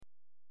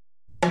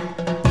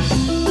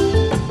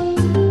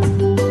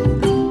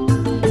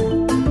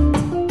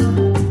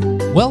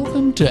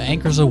Welcome to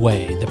Anchors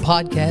Away, the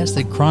podcast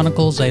that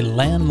chronicles a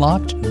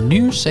landlocked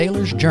new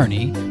sailor's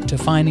journey to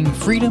finding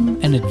freedom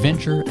and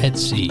adventure at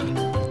sea.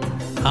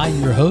 I'm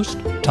your host,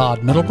 Todd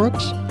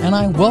Middlebrooks, and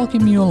I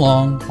welcome you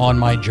along on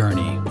my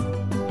journey.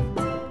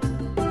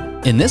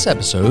 In this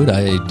episode,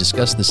 I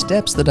discuss the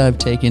steps that I've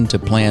taken to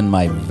plan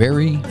my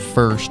very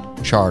first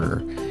charter,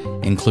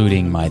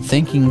 including my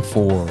thinking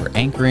for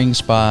anchoring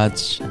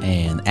spots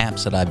and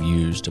apps that I've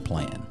used to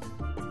plan.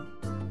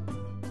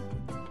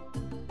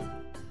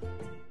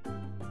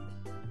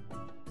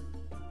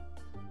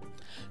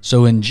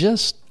 So in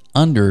just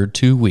under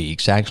 2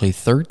 weeks, actually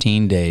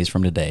 13 days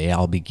from today,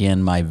 I'll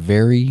begin my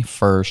very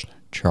first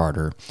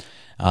charter.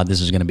 This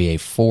is going to be a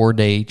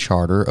 4-day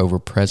charter over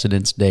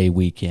President's Day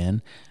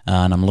weekend,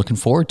 and I'm looking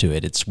forward to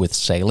it. It's with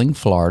Sailing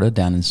Florida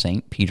down in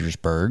St.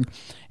 Petersburg,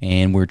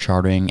 and we're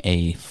chartering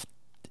a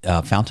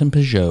Fountain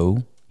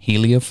Pajot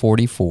Helia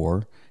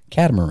 44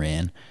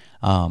 catamaran.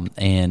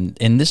 And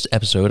in this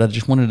episode, I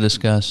just wanted to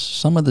discuss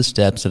some of the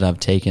steps that I've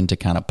taken to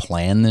kind of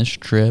plan this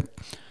trip,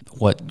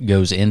 what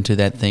goes into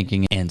that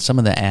thinking, and some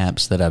of the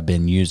apps that I've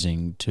been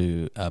using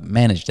to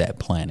manage that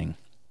planning.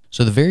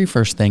 So the very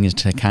first thing is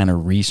to kind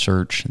of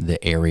research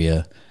the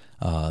area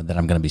that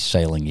I'm going to be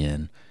sailing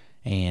in.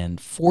 And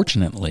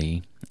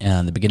fortunately,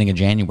 in the beginning of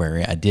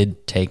January, I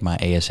did take my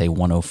ASA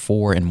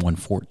 104 and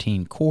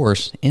 114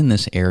 course in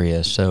this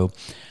area. So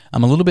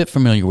I'm a little bit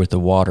familiar with the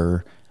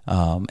water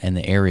and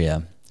the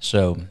area.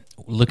 So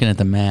looking at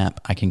the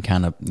map, I can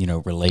kind of,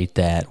 relate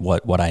that,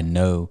 what I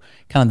know,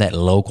 kind of that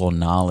local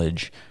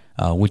knowledge,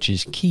 which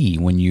is key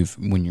when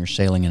you're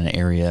sailing in an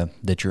area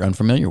that you're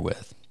unfamiliar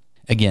with.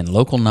 Again,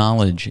 local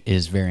knowledge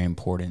is very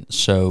important.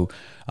 So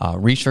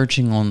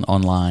researching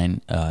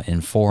online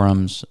in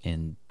forums,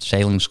 in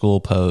sailing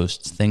school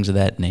posts, things of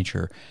that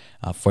nature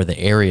for the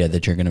area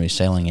that you're going to be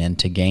sailing in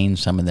to gain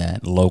some of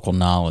that local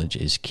knowledge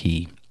is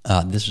key.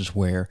 This is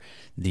where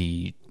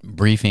the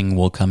briefing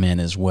will come in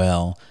as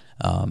well.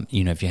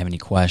 If you have any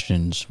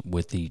questions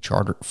with the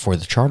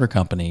charter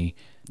company,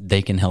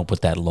 they can help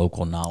with that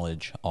local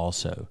knowledge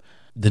also.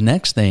 The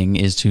next thing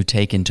is to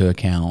take into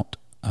account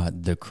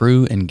the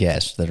crew and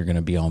guests that are going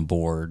to be on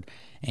board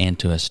and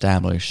to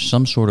establish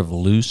some sort of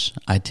loose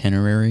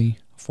itinerary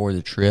for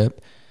the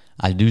trip.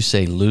 I do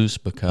say loose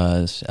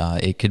because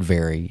it could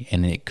vary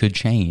and it could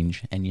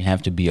change, and you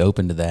have to be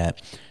open to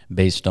that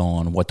based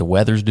on what the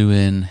weather's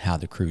doing, how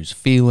the crew's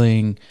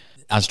feeling.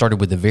 I started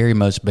with the very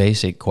most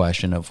basic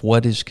question of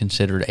what is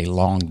considered a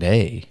long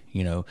day.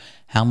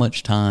 How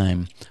much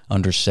time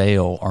under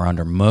sail or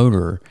under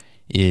motor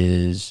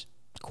is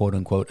quote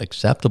unquote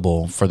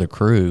acceptable for the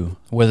crew,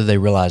 whether they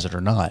realize it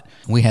or not.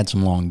 We had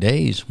some long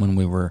days when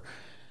we were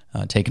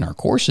taking our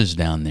courses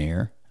down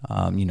there.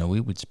 We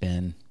would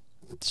spend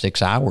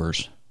 6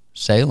 hours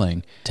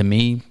sailing. To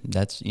me,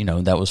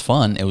 that was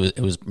fun. It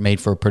was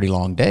made for a pretty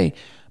long day.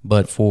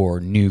 But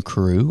for new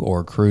crew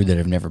or crew that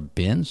have never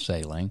been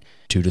sailing,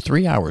 2 to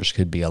 3 hours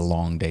could be a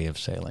long day of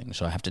sailing.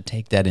 So I have to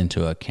take that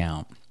into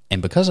account. And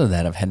because of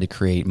that, I've had to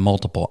create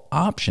multiple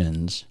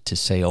options to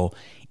sail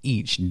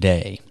each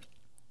day.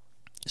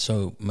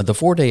 So the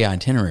 4-day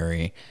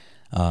itinerary,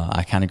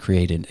 I kind of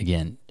created,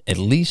 again, at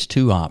least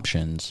 2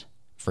 options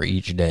for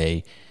each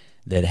day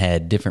that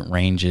had different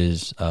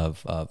ranges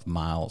of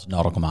miles,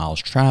 nautical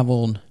miles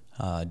traveled,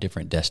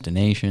 different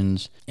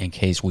destinations in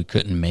case we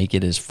couldn't make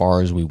it as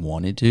far as we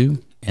wanted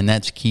to. And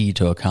that's key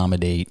to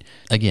accommodate,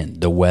 again,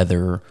 the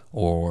weather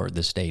or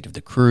the state of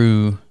the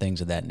crew,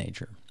 things of that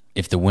nature.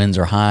 If the winds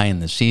are high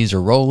and the seas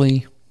are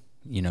rolly,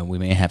 we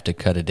may have to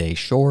cut a day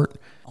short.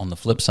 On the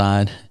flip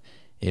side,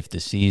 if the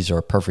seas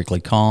are perfectly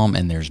calm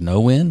and there's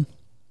no wind,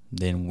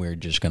 then we're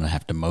just going to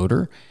have to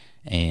motor,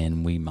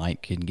 and we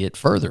can get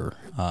further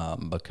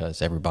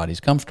because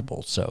everybody's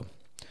comfortable. So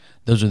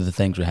those are the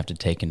things we have to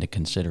take into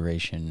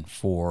consideration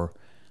for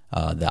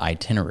the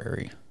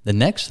itinerary. The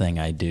next thing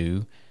I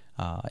do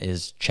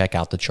is check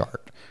out the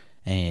chart.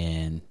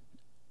 And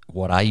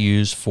what I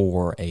use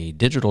for a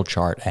digital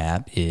chart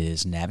app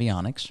is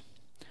Navionics.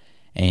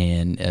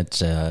 And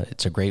it's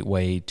a great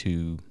way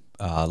to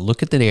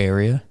look at the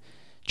area,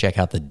 check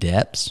out the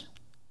depths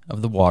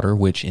of the water,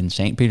 which in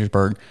St.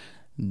 Petersburg,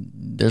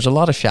 there's a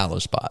lot of shallow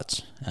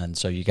spots. And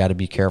so you got to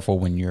be careful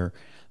when you're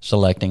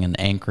selecting an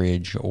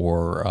anchorage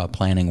or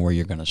planning where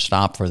you're going to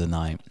stop for the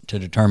night to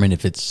determine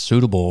if it's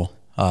suitable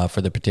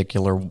for the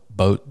particular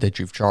boat that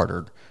you've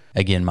chartered.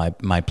 Again,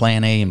 my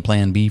plan A and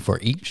plan B for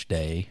each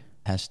day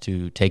has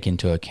to take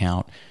into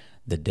account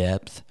the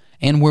depth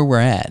and where we're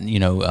at.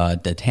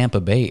 The Tampa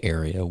Bay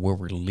area where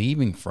we're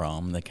leaving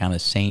from, the kind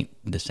of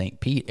the St.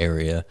 Pete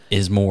area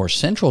is more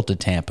central to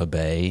Tampa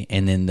Bay,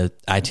 and then the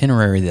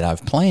itinerary that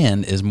I've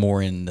planned is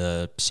more in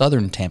the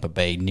southern Tampa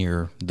Bay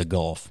near the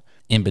Gulf.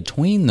 In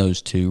between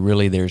those two,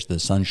 really, there's the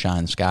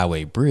Sunshine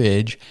Skyway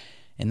Bridge,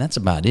 and that's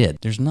about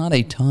it. There's not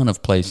a ton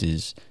of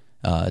places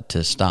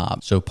to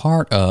stop. So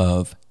part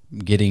of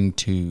getting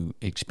to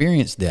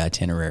experience the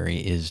itinerary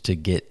is to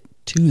get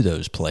to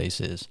those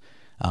places.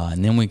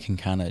 And then we can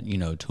kind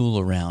of, tool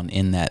around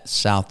in that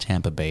South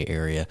Tampa Bay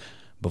area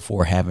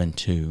before having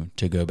to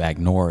go back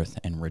north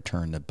and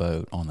return the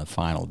boat on the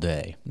final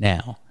day.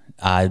 Now,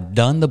 I've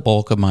done the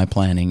bulk of my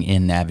planning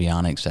in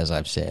Navionics, as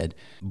I've said,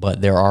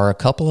 but there are a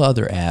couple of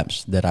other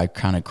apps that I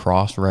kind of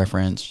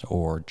cross-reference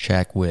or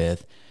check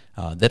with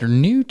that are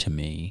new to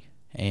me,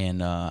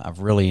 and I've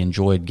really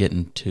enjoyed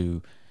getting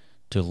to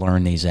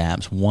learn these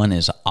apps. One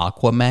is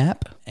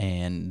Aquamap,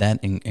 and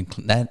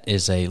that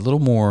is a little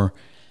more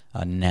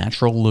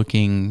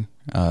natural-looking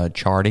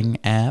charting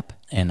app,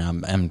 and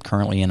I'm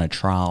currently in a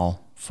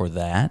trial for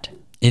that.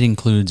 It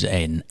includes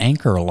an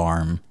anchor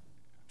alarm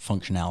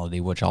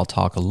functionality, which I'll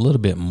talk a little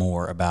bit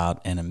more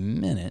about in a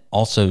minute.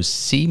 Also,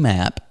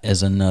 CMAP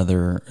is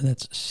another,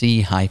 that's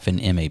C-MAP.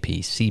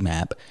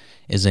 CMAP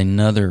is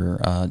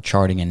another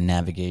charting and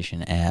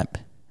navigation app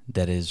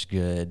that is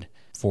good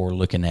for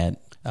looking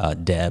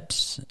at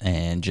depths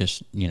and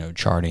just,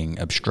 charting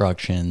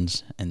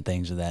obstructions and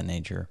things of that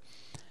nature.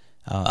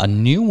 A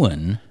new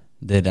one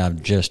that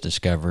I've just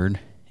discovered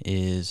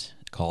is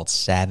called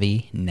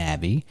Savvy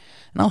Navi,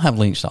 and I'll have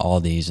links to all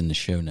these in the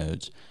show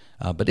notes.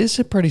 But it's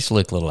a pretty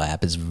slick little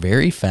app. It's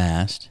very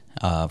fast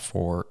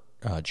for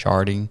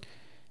charting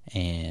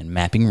and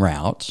mapping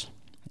routes.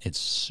 It's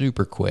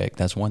super quick.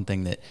 That's one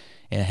thing that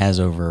it has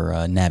over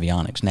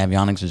Navionics.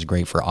 Navionics is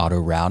great for auto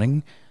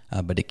routing,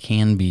 but it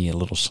can be a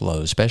little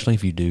slow, especially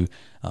if you do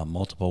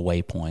multiple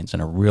waypoints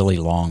and a really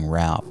long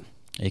route.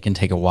 It can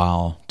take a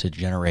while to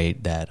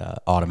generate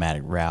that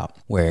automatic route,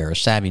 where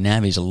Savvy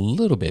Navi is a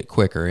little bit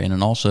quicker, and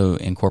it also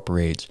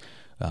incorporates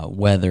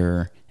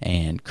weather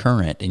and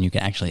current, and you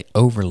can actually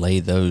overlay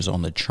those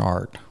on the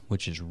chart,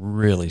 which is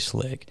really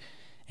slick.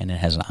 And it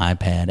has an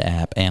iPad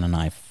app and an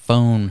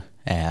iPhone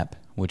app,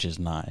 which is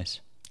nice.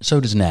 So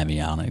does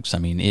Navionics. I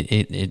mean,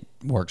 it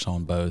works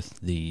on both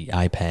the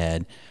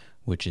iPad,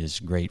 which is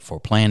great for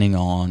planning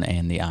on,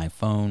 and the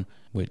iPhone,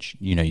 which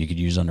you could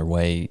use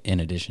underway in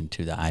addition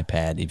to the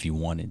iPad if you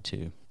wanted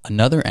to.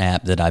 Another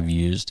app that I've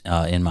used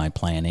in my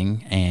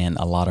planning, and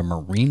a lot of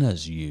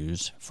marinas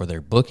use for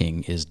their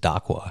booking, is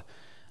Docwa.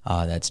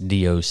 That's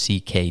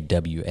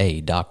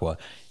DOCKWA, Docwa.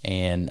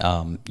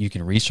 And you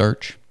can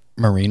research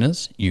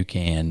marinas. You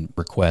can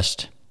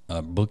request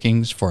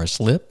bookings for a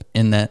slip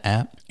in that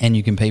app, and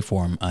you can pay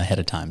for them ahead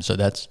of time. So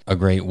that's a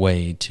great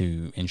way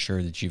to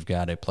ensure that you've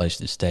got a place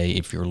to stay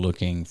if you're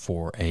looking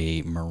for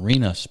a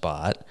marina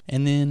spot.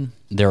 And then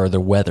there are the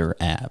weather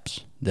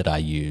apps that I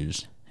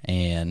use,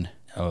 and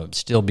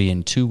still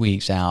being 2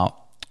 weeks out,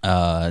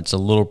 it's a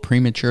little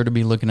premature to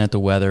be looking at the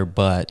weather,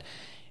 but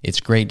it's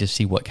great to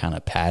see what kind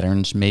of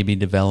patterns may be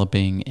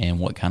developing and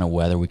what kind of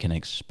weather we can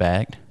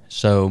expect.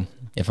 So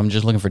if I'm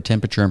just looking for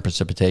temperature and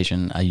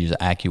precipitation, I use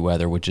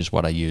AccuWeather, which is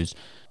what I use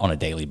on a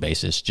daily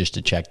basis just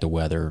to check the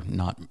weather,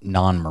 not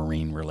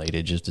non-marine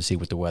related, just to see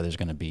what the weather's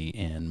going to be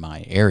in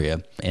my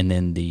area. And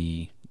then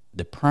the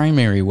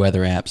primary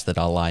weather apps that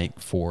I like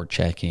for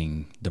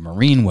checking the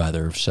marine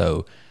weather,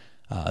 so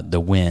the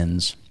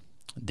winds,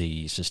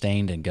 the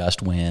sustained and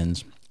gust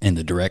winds, and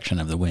the direction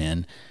of the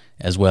wind,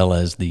 as well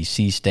as the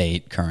sea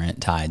state,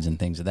 current, tides, and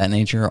things of that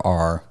nature,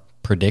 are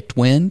Predict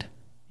Wind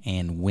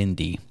and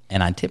Windy.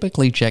 And I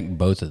typically check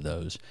both of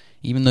those.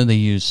 Even though they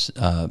use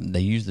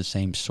the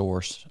same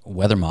source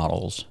weather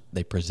models,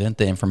 they present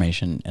the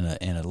information in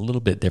a little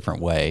bit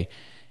different way.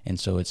 And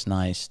so it's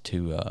nice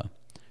to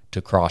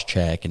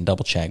cross-check and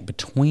double-check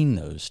between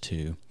those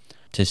two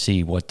to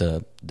see what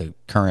the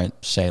current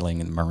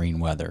sailing and marine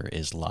weather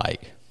is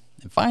like.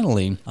 And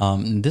finally,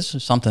 this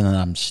is something that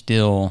I'm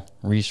still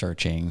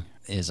researching,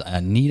 is I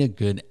need a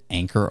good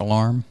anchor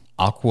alarm.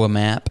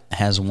 Aquamap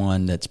has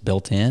one that's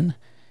built in,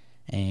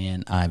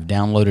 and I've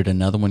downloaded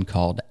another one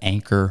called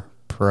Anchor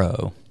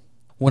Pro.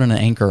 What an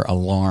anchor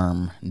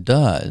alarm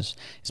does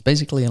is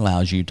basically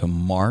allows you to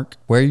mark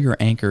where your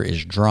anchor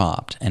is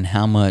dropped and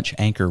how much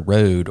anchor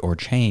rode or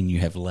chain you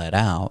have let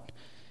out.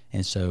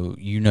 And so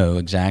you know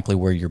exactly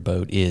where your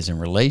boat is in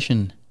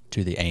relation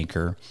to the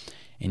anchor,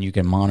 and you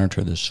can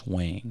monitor the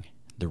swing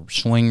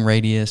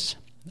radius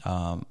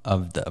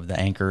of the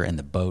anchor and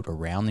the boat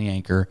around the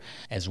anchor,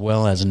 as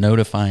well as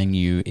notifying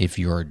you if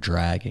you're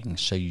dragging.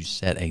 So you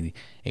set a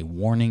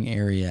warning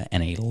area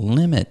and a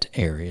limit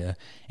area,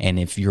 and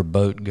if your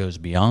boat goes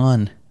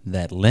beyond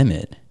that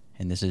limit,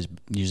 and this is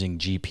using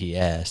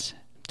GPS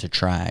to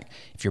track,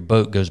 if your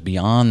boat goes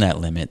beyond that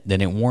limit,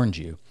 then it warns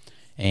you.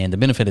 And the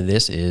benefit of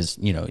this is,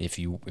 if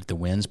the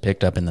winds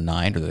picked up in the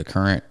night or the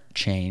current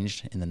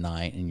changed in the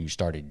night and you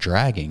started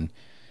dragging,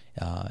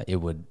 it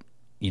would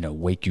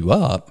wake you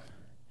up,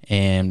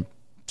 and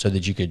so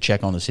that you could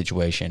check on the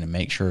situation and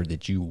make sure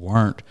that you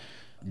weren't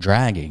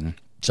dragging,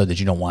 so that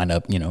you don't wind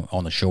up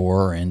on the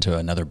shore or into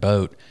another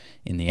boat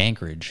in the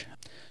anchorage.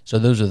 So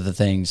those are the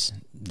things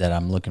that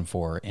I'm looking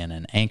for in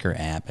an anchor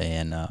app,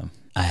 and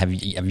I've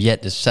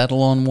yet to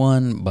settle on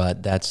one,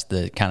 but that's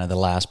the kind of the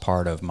last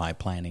part of my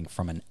planning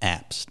from an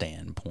app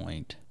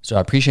standpoint. So I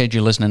appreciate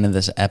you listening to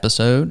this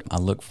episode. I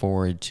look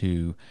forward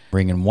to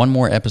bringing one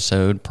more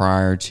episode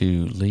prior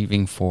to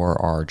leaving for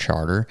our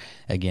charter.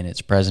 Again,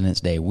 it's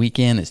President's Day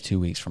weekend. It's 2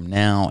 weeks from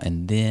now,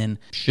 and then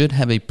should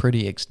have a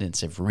pretty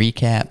extensive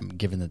recap,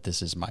 given that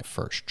this is my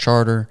first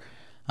charter.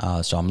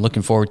 So I'm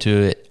looking forward to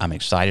it. I'm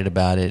excited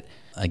about it.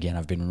 Again,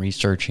 I've been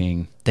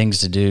researching things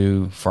to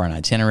do for an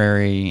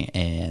itinerary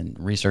and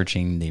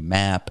researching the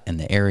map and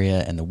the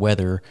area and the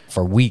weather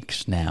for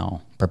weeks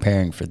now,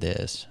 preparing for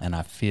this. And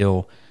I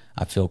feel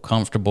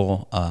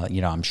comfortable.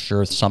 I'm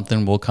sure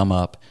something will come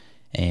up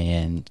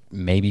and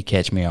maybe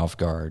catch me off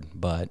guard,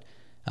 but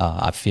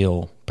I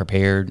feel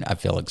prepared. I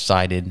feel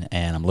excited,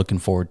 and I'm looking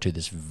forward to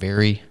this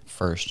very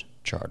first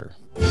charter.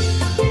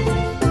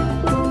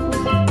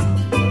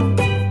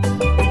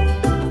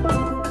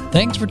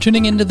 Thanks for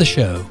tuning into the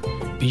show.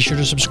 Be sure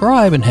to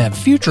subscribe and have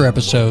future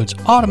episodes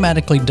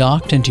automatically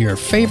docked into your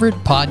favorite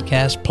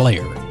podcast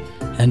player.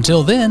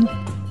 Until then,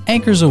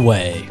 anchors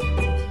away.